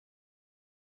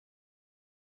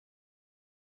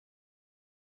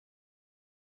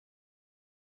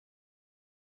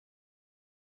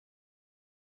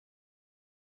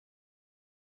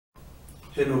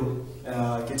Hello,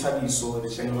 Thabiso, the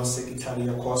General Secretary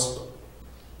of KOSP.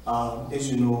 As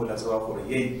you know, that's why for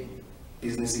a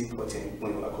business important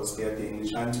when we're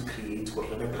trying to create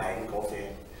whatever plan of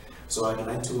it. So I'd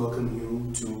like to welcome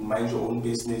you to Mind Your Own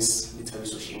Business,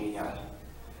 Thabiso Shingwenyana.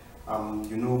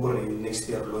 You know, next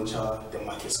year launch the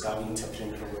market scanning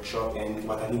entrepreneurship workshop and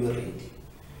what are ready.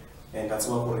 And that's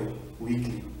why for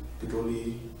weekly.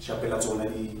 Only chapela zona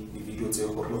the video tse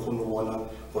gore le go bona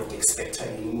gore ke expect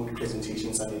any more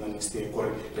presentations and then next year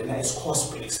gore rena is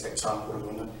KOSP expect gore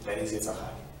bona that is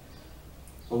etsagale.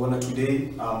 But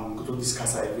today going to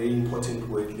discuss a very important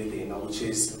word which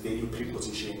is value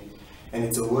preposition, and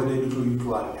it's a word that you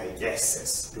like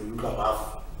yes you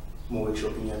love more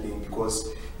workshop in your thing because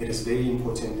it is very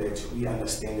important that we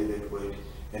understand that word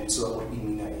and so what it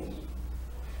means.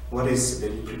 What is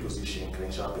value preposition?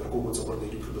 Value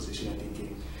preposition, I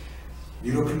think.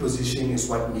 Value preposition is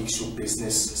what makes your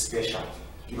business special.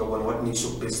 What makes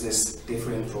your business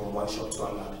different from one shop to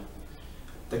another.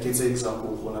 Take an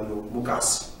example,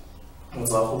 Mukas.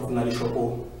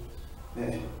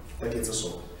 Take it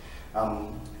so.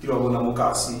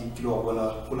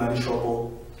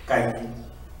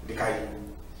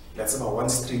 That's about one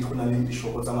street,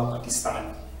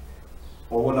 Pakistan.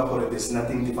 There's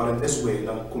nothing different as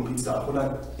well.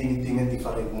 Computer, anything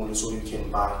different more so you can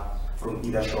buy from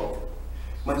either shop.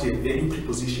 Much a value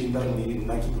preposition that maybe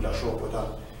like shop or that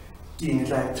in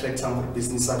like tractor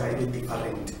business are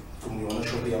different from the owner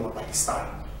shop in Pakistan.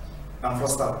 And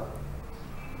first up,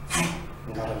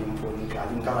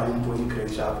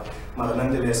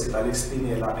 nonetheless, I'll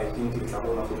explain I think it's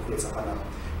one of the places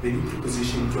value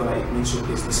preposition it makes your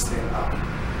business stand up.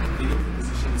 Value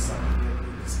preposition is something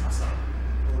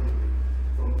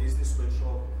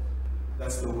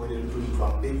that's the word I'm looking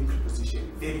for,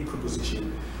 value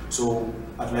preposition. So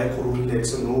I'd like to let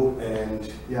you know,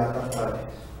 and yeah,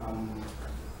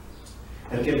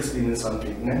 I'll get explaining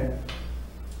something.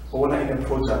 When in a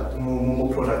product,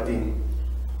 more product thing.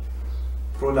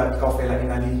 Product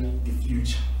in the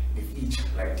future,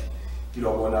 right? You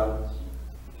don't wanna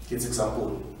get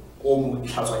example. Omu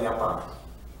ihlaza yapar.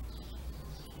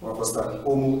 Understand?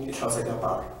 Omu ihlaza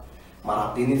yapar.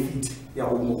 Mara benefit ya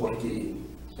omu korke.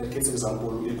 Let's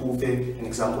example, an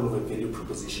example of a value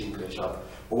preposition in shop.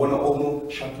 But when I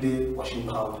sharply washing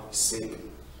powder safe.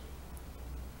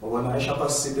 But when I sharp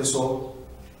safe so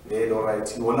very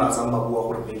alright. You wanna example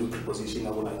or value preposition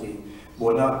again.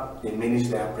 But they manage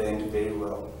their brand very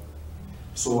well.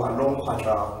 So along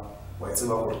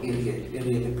whatever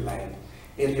area blind.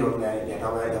 Area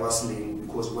lane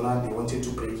because they wanted to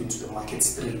break into the market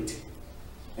straight.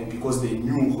 And because they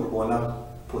knew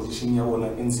position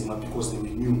because they were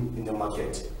new in the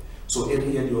market. So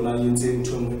every year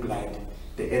blind,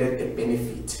 they added a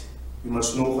benefit. You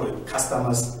must know what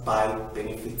customers buy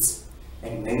benefits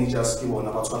and managers you want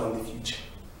about in the future.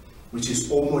 Which is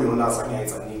almost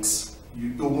a mix.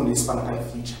 You don't need a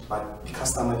feature, but the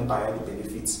customer buy the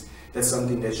benefits. That's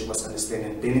something that you must understand.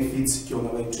 And benefits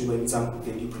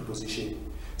value preposition.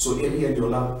 So every year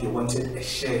they wanted a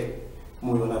share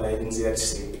more in their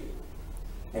state.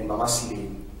 And Mama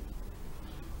Slim.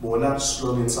 Bona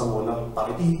slogan sa bona,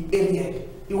 but the area,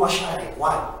 you are shy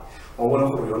one. Or one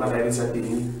of Riona that is a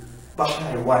thing, but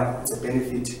shy one, it's a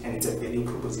benefit and it's a value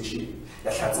proposition.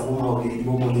 That has a woman, you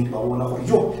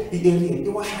the area,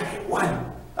 you are shy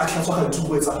one. I can't talk 2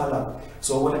 words.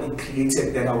 So when it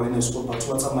created that awareness about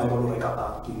what's my in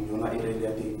Yona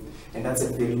area thing, and that's a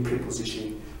value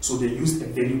preposition. So they used a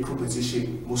value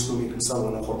proposition, most of it in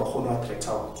Salona or attract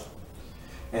out.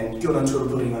 And you're not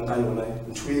doing a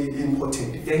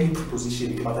important value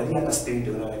proposition, but I understand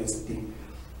this thing.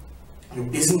 Your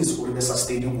business is always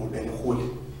sustainable and whole.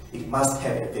 It must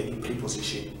have a value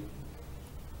preposition.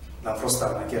 Now, first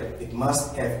time I get it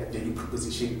must have a value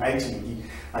proposition. IGB,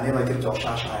 I never get to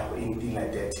shy or anything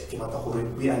like that.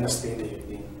 We understand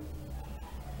everything.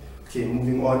 Okay,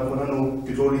 moving on.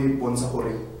 You only want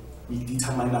we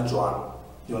determine that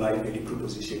you're not a value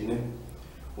proposition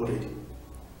already.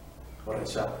 Alright,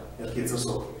 so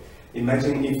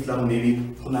imagine if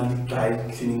maybe a dry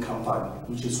cleaning company,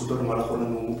 which is and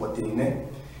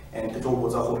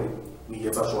we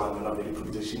get a value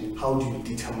proposition. How do you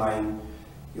determine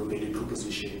your value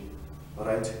proposition?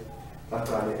 Alright?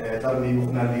 That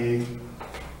maybe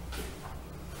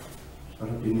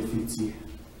benefits.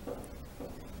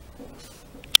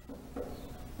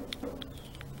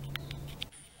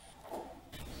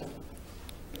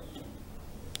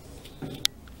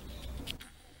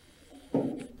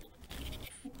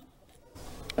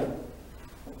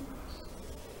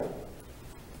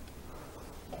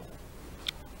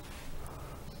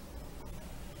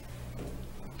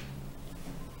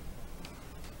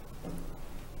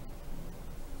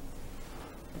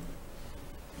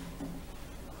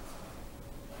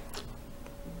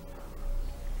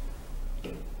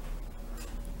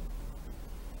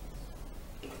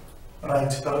 Right,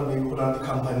 that maybe we run the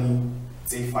company,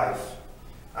 say 5.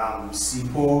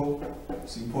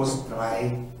 Sipho's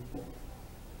dry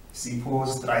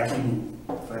cleaning,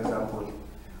 for example.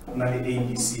 Unali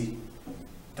ABC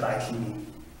dry cleaning.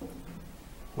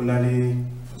 Unali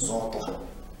Zoto.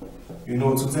 You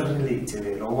know, it's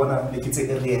related. I wanna like it's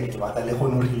a reality, but I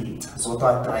don't relate.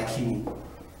 Zoto dry cleaning.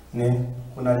 Ne?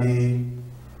 Unali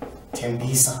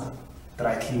Thabiso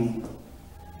dry cleaning.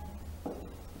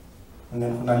 And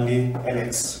then unali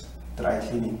Alex dry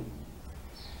cleaning.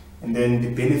 And then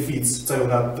the benefits, so you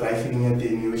have dry cleaning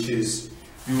thing, which is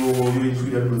you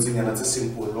include everything, and that's a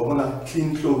simple.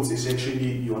 Clean clothes is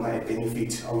actually a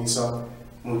benefit. How is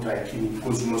dry cleaning?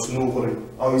 Because you must know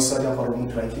how is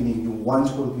dry cleaning. You want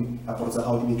to be about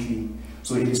how to be clean.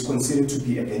 So it is considered to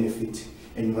be a benefit.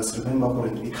 And you must remember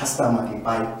the customer can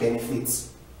buy benefits,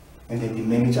 and then the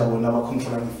manager will never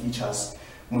control the features.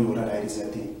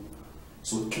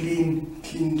 So clean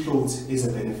clothes is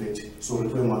a benefit. So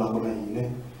clean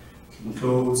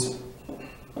clothes.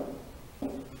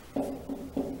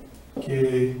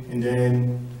 Okay, and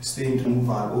then stain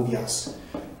removal, obvious.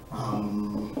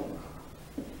 And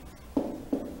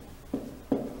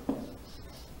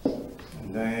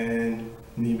then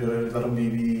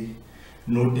maybe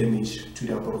no damage to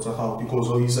the protocol, because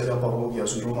all you said about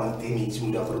obvious, you don't want damage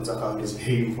to the protocol, is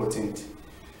very important.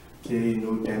 Okay,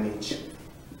 no damage.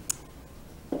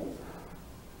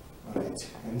 Alright,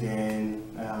 and then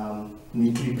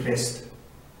neatly pressed.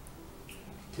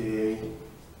 Okay.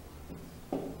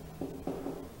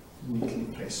 Neatly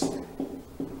pressed.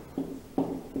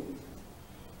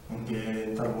 And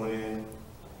then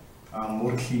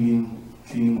more cleaning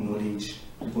knowledge,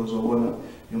 because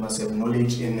you must have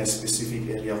knowledge in a specific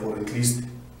area, or at least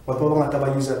what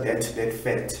use that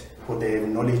fact, or they have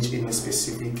knowledge in a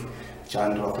specific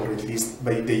genre, or at least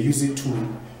they use it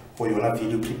for your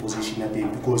value preposition at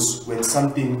it, because when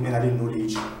something in other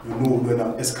knowledge, you know when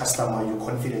as customer you're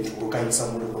confident you can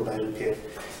someone who will repair.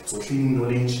 So cleaning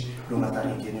knowledge, and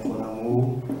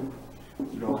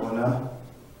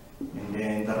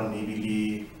then that may be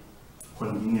the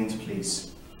convenient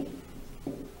place.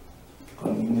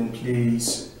 Convenient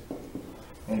place,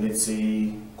 and let's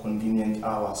say convenient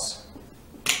hours.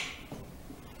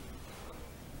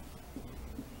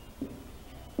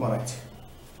 Alright.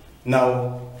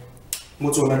 Now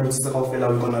we're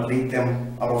gonna rate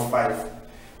them out of 5,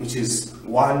 which is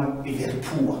 1 very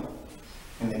poor,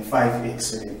 and then 5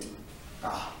 excellent.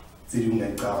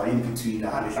 In between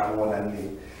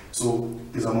so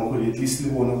there's a more at least the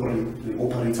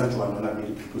operator join a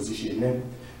very preposition.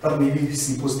 That may be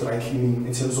supposed dry cleaning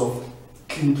in terms of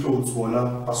clean clothes,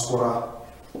 pascora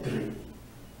 3.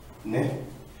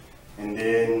 And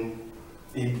then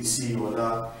ABC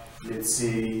let's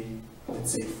say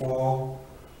 4,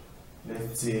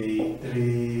 let's say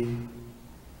 3,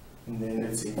 and then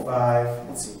let's say 5,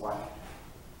 let's say 1.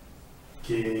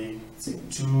 Okay, let's say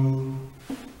 2,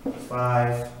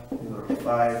 5,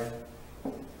 5,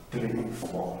 3,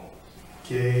 4.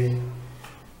 Okay,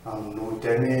 no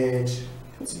damage.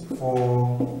 Let's say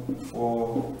 4,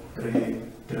 4, 3,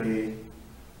 3,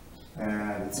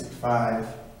 and let's say 5.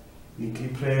 Weakly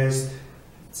pressed.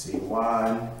 Let's say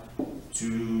 1,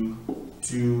 2,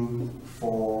 2,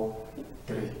 4,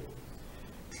 3.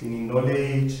 Cleaning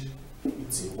knowledge.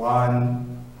 Let's say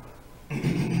 1. Let's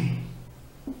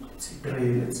say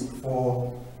 3. Let's say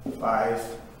 4, 5,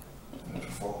 and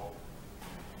 4.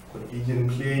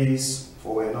 Convenient place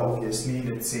for when obviously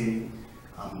let's say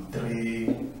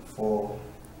 3, 4.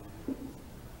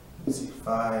 Let's say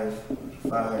 5,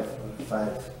 5,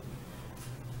 5.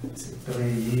 Let's say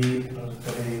 3,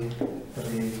 3,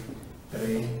 3,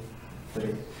 3,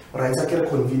 3. Alright, I get a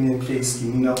convenient place.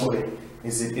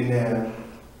 Is it in a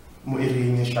more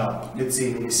area shop? Let's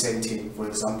say maybe Sentin, for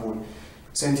example.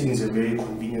 Sentin is a very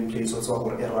convenient place also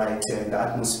for a right, and the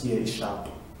atmosphere is sharp.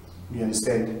 You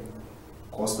understand?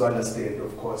 Cost to understand,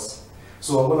 of course.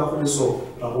 So I'm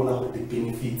gonna the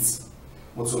benefits.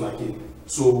 What's on again?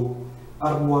 So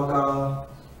Arbuaka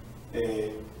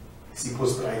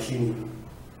Sipo's dry cleaning.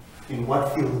 In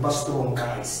what field but strong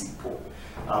guys Sipo?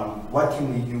 What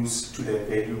can we use to the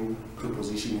value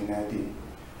proposition in that day?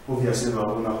 Obviously, we're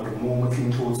going to remove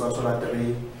clean clothes, that's what I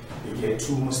they get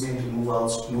 2 Muslim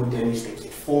removals, no damage, they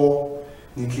get 4,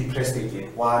 neatly pressed, they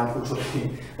get 1,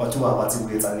 but 2 hours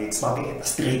in the next market,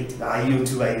 straight, you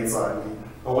 2 hours on.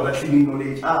 Or cleaning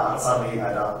knowledge, sorry,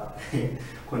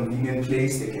 convenient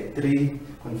place, they get 3,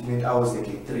 convenient hours, they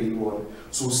get 3, 1.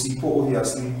 So, Sipo,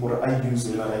 obviously, what I use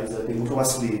in that they would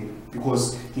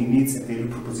because he needs a value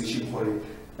proposition for it.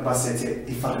 But set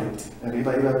different. And if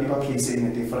I place in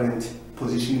a different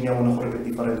position, you want to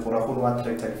different for a whole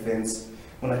attract defense,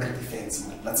 on a defense,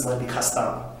 that's about the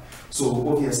custom. So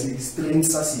obviously,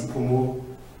 strengths are SIPO,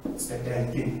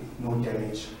 no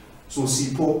damage. So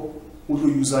SIPO, would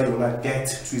use your that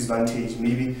to his advantage.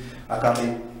 Maybe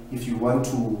if you want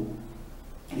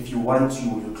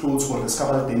your clothes for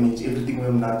discover damage, everything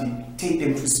will not take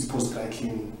them to SIPO's dry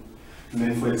cleaning. And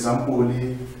then, for example,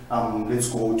 let's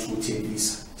go to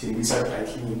Thabiso dry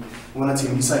cleaning. When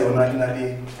Thabiso, you're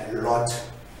a lot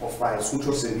of files. Which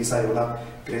was Thabiso,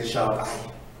 great sharp eye.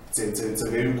 It's a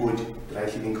very good dry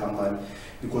cleaning company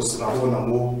because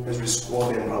as we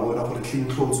score them, for the clean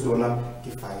clothes,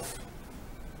 give 5.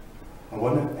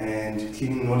 And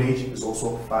cleaning knowledge is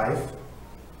also 5.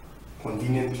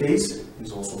 Convenient place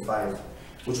is also 5.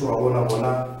 Which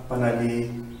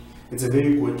it's a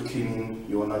very good cleaning,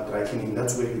 dry cleaning.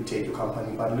 That's where you take your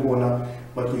company. But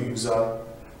we use a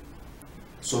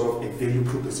sort of a value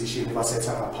proposition if I set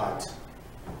them apart.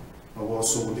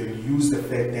 So they use the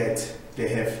fact that they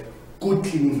have good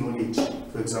cleaning knowledge,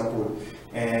 for example,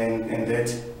 and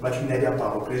that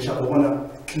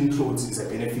clean clothes is a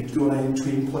benefit. You are too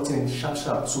important, sharp.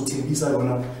 So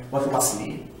Thabiso what was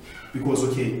it? Because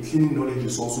cleaning knowledge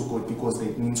is also good because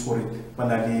they means for it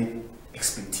banally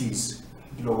expertise.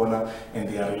 And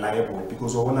they are reliable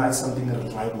because is something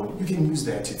reliable. You can use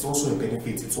that. It's also a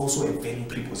benefit. It's also a value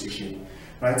preposition,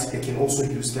 right? They can also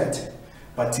use that.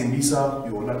 But Thabiso,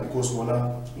 because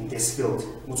in this field,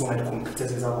 the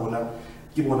competitors are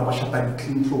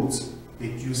clean clothes. They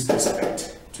use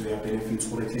respect to their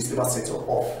benefits, or at least they are set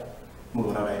off.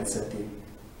 And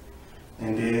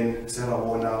then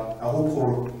I hope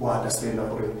you understand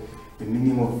the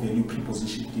meaning of value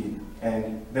preposition here.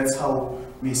 And that's how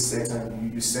we set up.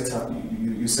 You set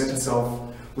yourself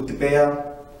with the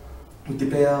pair,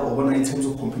 or in terms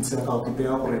of competing about the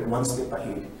pair, or one step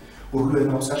ahead. Or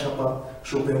now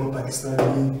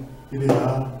Pakistani,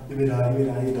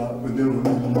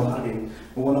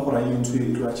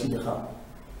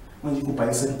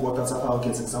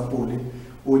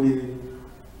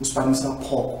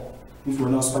 pork. If you are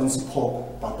not Spanish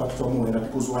pork, but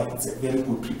because why? It's a very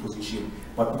good preposition.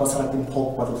 But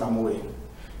pork,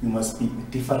 you must be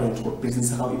different for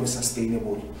business, how it is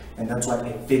sustainable. And that's what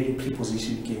a very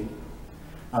preposition came.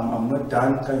 I'm not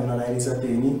done,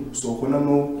 so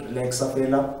relax,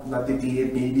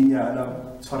 baby,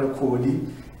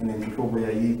 and then people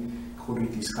will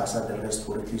discuss the rest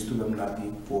for at least to them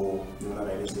for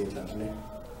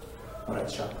Alright,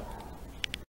 sharp.